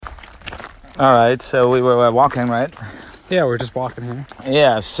All right, so we were walking, right? Yeah, we're just walking here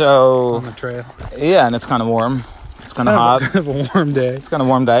Yeah, so... on the trail. Yeah, and it's kind of warm. It's kind of hot. Kind of a warm day. It's kind of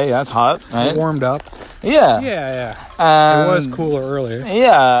warm day. Yeah, it's hot, right? It warmed up. Yeah. Yeah. And, It was cooler earlier.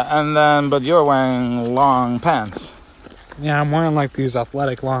 Yeah, and then, but you're wearing long pants. Yeah, I'm wearing like these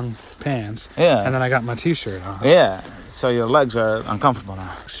athletic long pants. Yeah. And then I got my t-shirt on. Yeah, so your legs are uncomfortable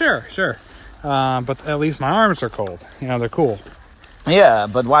now. Sure. But at least my arms are cold. They're cool. Yeah,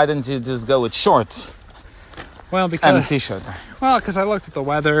 but why didn't you just go with shorts Well, and a because t-shirt? because I looked at the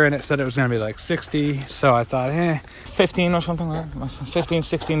weather and it said it was going to be like 60, so I thought, 15 or something, right? 15,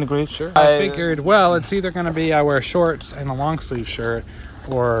 16 degrees. Sure. I figured, well, it's either going to be I wear shorts and a long sleeve shirt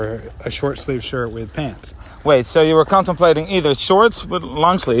or a short sleeve shirt with pants. Wait, so you were contemplating either shorts with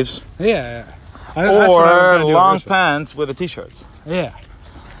long sleeves Yeah. That's what I or was gonna do long originally. pants with a t-shirt? Yeah.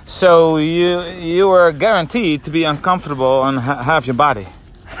 So you were guaranteed to be uncomfortable on half your body.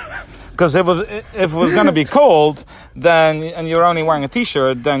 Because if it was going to be cold, then and you're only wearing a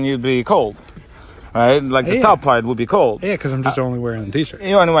t-shirt, then you'd be cold, right? Like the top part would be cold. Yeah, because I'm just only wearing a t-shirt.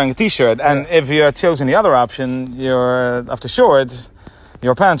 You're only wearing a t-shirt, and if you had chosen the other option, of the shorts,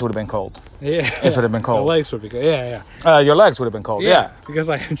 your pants would have been cold. Yeah. If it had been cold, The legs would be good. Yeah. your legs would have been cold. Yeah, Because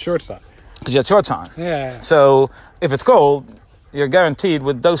I had shorts on. because you had shorts on. Yeah. So if it's cold, you're guaranteed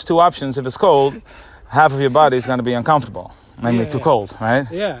with those two options. If it's cold, half of your body is going to be uncomfortable, namely too cold, right?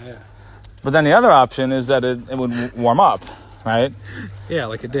 Yeah. But then the other option is that it would warm up, right? Yeah,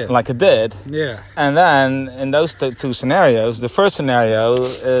 like it did. Like it did. Yeah. And then in those two scenarios, the first scenario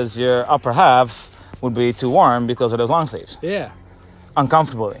is your upper half would be too warm because of those long sleeves. Yeah.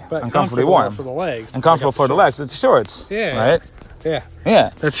 Uncomfortably Uncomfortable warm. for the legs. Uncomfortable for the legs. It's shorts. Yeah. Right? Yeah.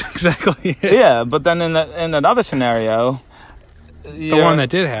 Yeah. That's exactly it. Yeah, but then in that other scenario, The one that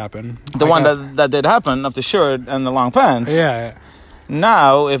did happen. that did happen of the shirt and the long pants. Yeah.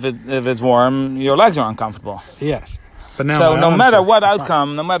 Now, if it's warm, your legs are uncomfortable. Yes. But now So my no arms matter are what fine.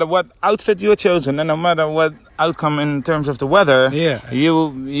 outcome, no matter what outfit you had chosen, and no matter what outcome in terms of the weather,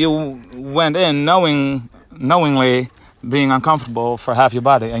 you went in knowingly being uncomfortable for half your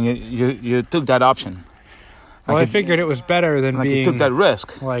body, and you took that option. Well, I figured it was better than Like being you took that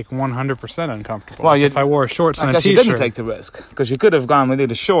risk. like 100% uncomfortable. Well, if I wore shorts I and a guess you t-shirt. didn't take the risk because you could have gone with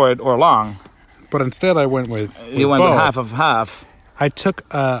either short or long. But instead I went with You went with both. half of half. I took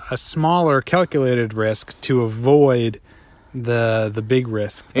a smaller calculated risk to avoid the big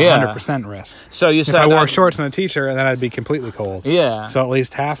risk, the 100% risk. So you If said I wore shorts and a t-shirt, then I'd be completely cold. Yeah. So at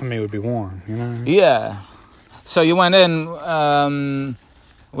least half of me would be warm. You know what I mean? Yeah. So you went in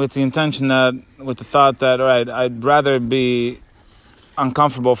with the intention with the thought that, all right, I'd rather be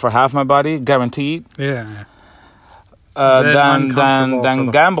uncomfortable for half my body, guaranteed, Yeah. than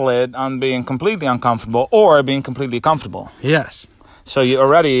gamble it on being completely uncomfortable or being completely comfortable. Yes. So you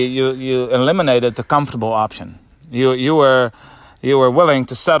eliminated the comfortable option. You were willing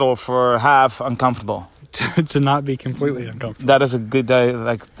to settle for half uncomfortable. to not be completely uncomfortable. That is a good day.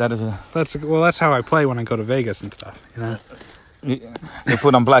 That's how I play when I go to Vegas and stuff. You know. You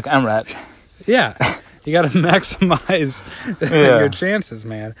put on black and red. Yeah. You got to maximize your chances,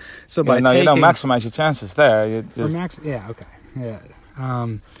 man. So by you don't maximize your chances there. You just okay. Yeah.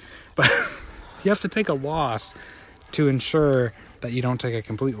 But you have to take a loss to ensure that you don't take a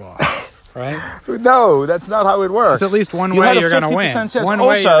complete loss, right? No, that's not how it works. It's at least one way you're going to win. Chance. One also,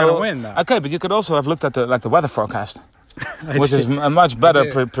 way you're going to win, though. Okay, but you could also have looked at the weather forecast, which is a much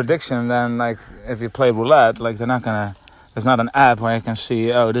better prediction than like if you play roulette. Like there's not an app where you can see,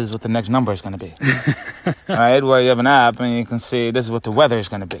 this is what the next number is going to be, right? Where you have an app and you can see this is what the weather is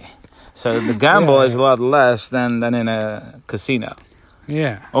going to be. So the gamble is a lot less than in a casino.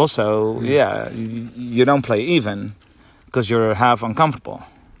 Yeah. Also, you don't play even because you're half uncomfortable.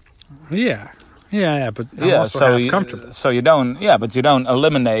 Yeah, but I'm also half comfortable. So you don't, but you don't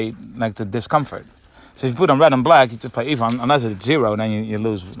eliminate like the discomfort. So if you put on red and black, you just play even. Unless it's zero, then you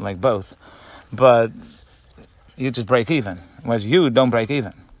lose like both. But you just break even. Whereas you don't break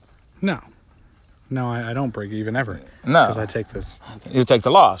even. No, I don't break even ever. No, because I take this. You take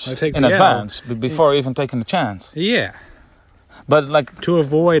the loss in advance before even taking the chance. Yeah. But like to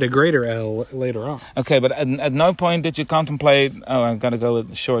avoid a greater L later on. Okay, but at no point did you contemplate, I've got to go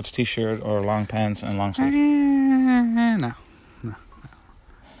with shorts, t-shirt, or long pants and long sleeves? No.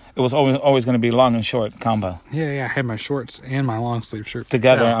 It was always going to be long and short combo. Yeah, I had my shorts and my long sleeve shirt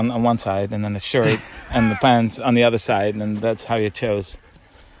together on one side, and then the shirt and the pants on the other side, and that's how you chose.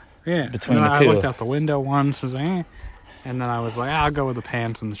 Yeah, between the I two. looked out the window once, was and then I was like, I'll go with the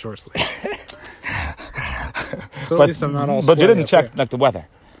pants and the short sleeve. So at least I'm not all. But you didn't check there. like the weather.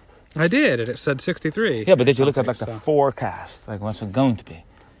 I did, and it said 63. Yeah, but did you look at like the forecast, like what's it going to be?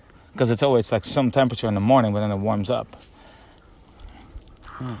 because it's always like some temperature in the morning, but then it warms up.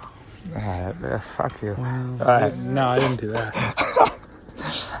 Fuck you. Well, All right. No, I didn't do that.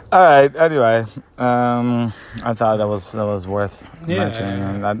 All right. Anyway, I thought that was worth mentioning,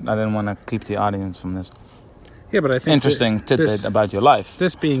 and I didn't want to keep the audience from this Yeah, but I think interesting tidbit about your life.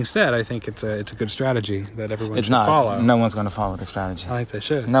 This being said, I think it's a good strategy that everyone It's should not. follow. No one's going to follow the strategy. I think they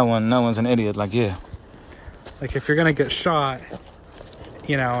should. No one's an idiot like you. Like if you're gonna get shot,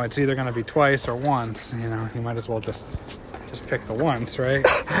 it's either gonna be twice or once. You might as well just pick the once, right?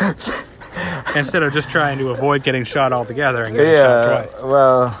 Instead of just trying to avoid getting shot altogether and getting shot twice.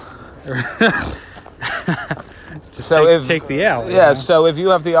 Well. So take the L. So if you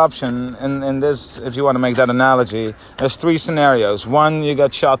have the option in this, if you want to make that analogy, there's 3 scenarios. One, you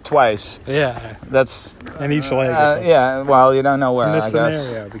got shot twice. Yeah. That's in each leg. Well, you don't know where. In this I guess.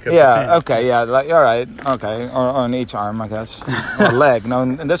 scenario, because Okay. Yeah. All right. Okay. Or in each arm, I guess. Or leg. No,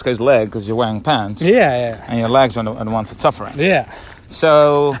 in this case, leg, because you're wearing pants. Yeah. And your legs are the ones that suffering. Yeah.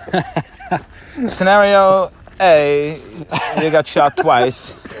 So, scenario A, you got shot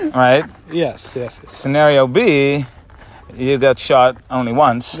twice, right? Yes. Scenario B, you got shot only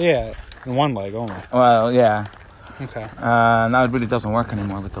once. Yeah, in one leg only. Well, yeah. Okay. Now it really doesn't work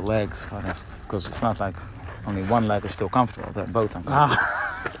anymore with the legs, because it's not like only one leg is still comfortable. They're both uncomfortable.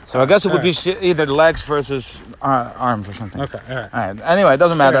 So I guess it would be either legs versus arms or something. Okay, all right. Anyway, it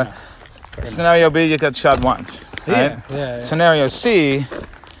doesn't matter. Scenario B, you got shot once. Right? Yeah. Scenario C,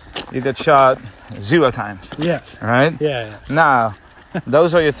 you get shot 0 times. Yes. Right? Yeah. Now,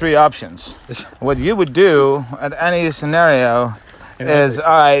 those are your 3 options. What you would do at any scenario is, all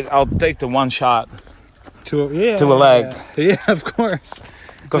right, I'll take the one shot to a leg. Yeah, of course.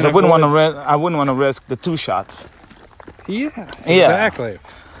 Because I wouldn't want to risk the 2 shots. Yeah. Exactly.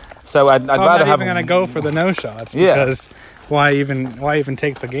 So I'd rather have. I'm not even going to go for the no shots because why even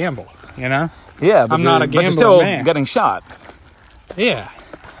take the gamble? Yeah, but I'm not a gambler, but you're still man. getting shot. Yeah.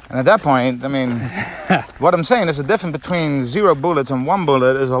 And at that point, I mean, what I'm saying is the difference between 0 bullets and 1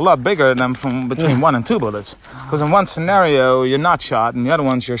 bullet is a lot bigger than between 1 and 2 bullets. Because in one scenario, you're not shot, and the other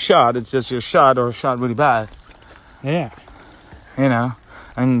one's you're shot. It's just you're shot or shot really bad. Yeah.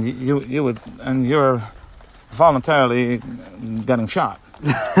 And you're voluntarily getting shot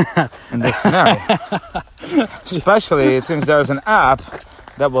in this scenario. Especially since there's an app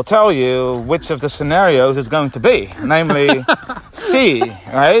that will tell you which of the scenarios it's going to be, namely C,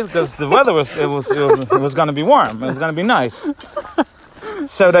 right? Because the weather was going to be warm, it was going to be nice.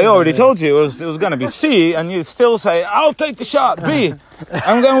 So they already told you it was going to be C, and you still say, "I'll take the shot, B.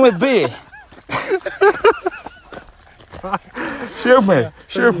 I'm going with B." Shoot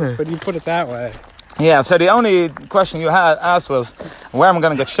me. But you put it that way. Yeah. So the only question you had asked was, "Where am I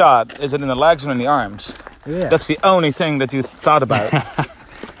going to get shot? Is it in the legs or in the arms?" Yeah. That's the only thing that you thought about.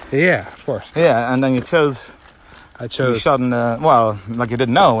 Yeah, of course. Yeah, and then you chose. I chose to be shot in the like you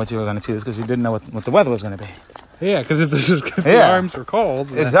didn't know what you were going to choose because you didn't know what the weather was going to be. Yeah, because if the arms were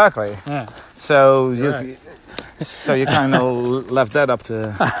cold. Exactly. Yeah. So you kind of left that up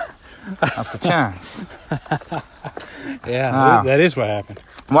to chance. Yeah, that is what happened.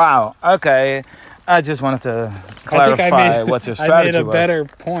 Wow. Okay. I just wanted to clarify what your strategy was. I made a better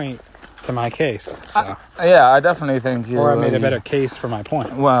point to my case. So. I definitely think you... Or I made a better case for my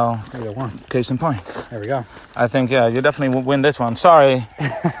point. Well, either one. Case in point. There we go. I think, you definitely win this one. Sorry.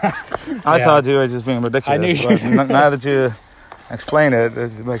 I thought you were just being ridiculous. I knew you... Now that you explain it,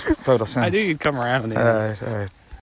 it makes total sense. I knew you'd come around in the end. All right.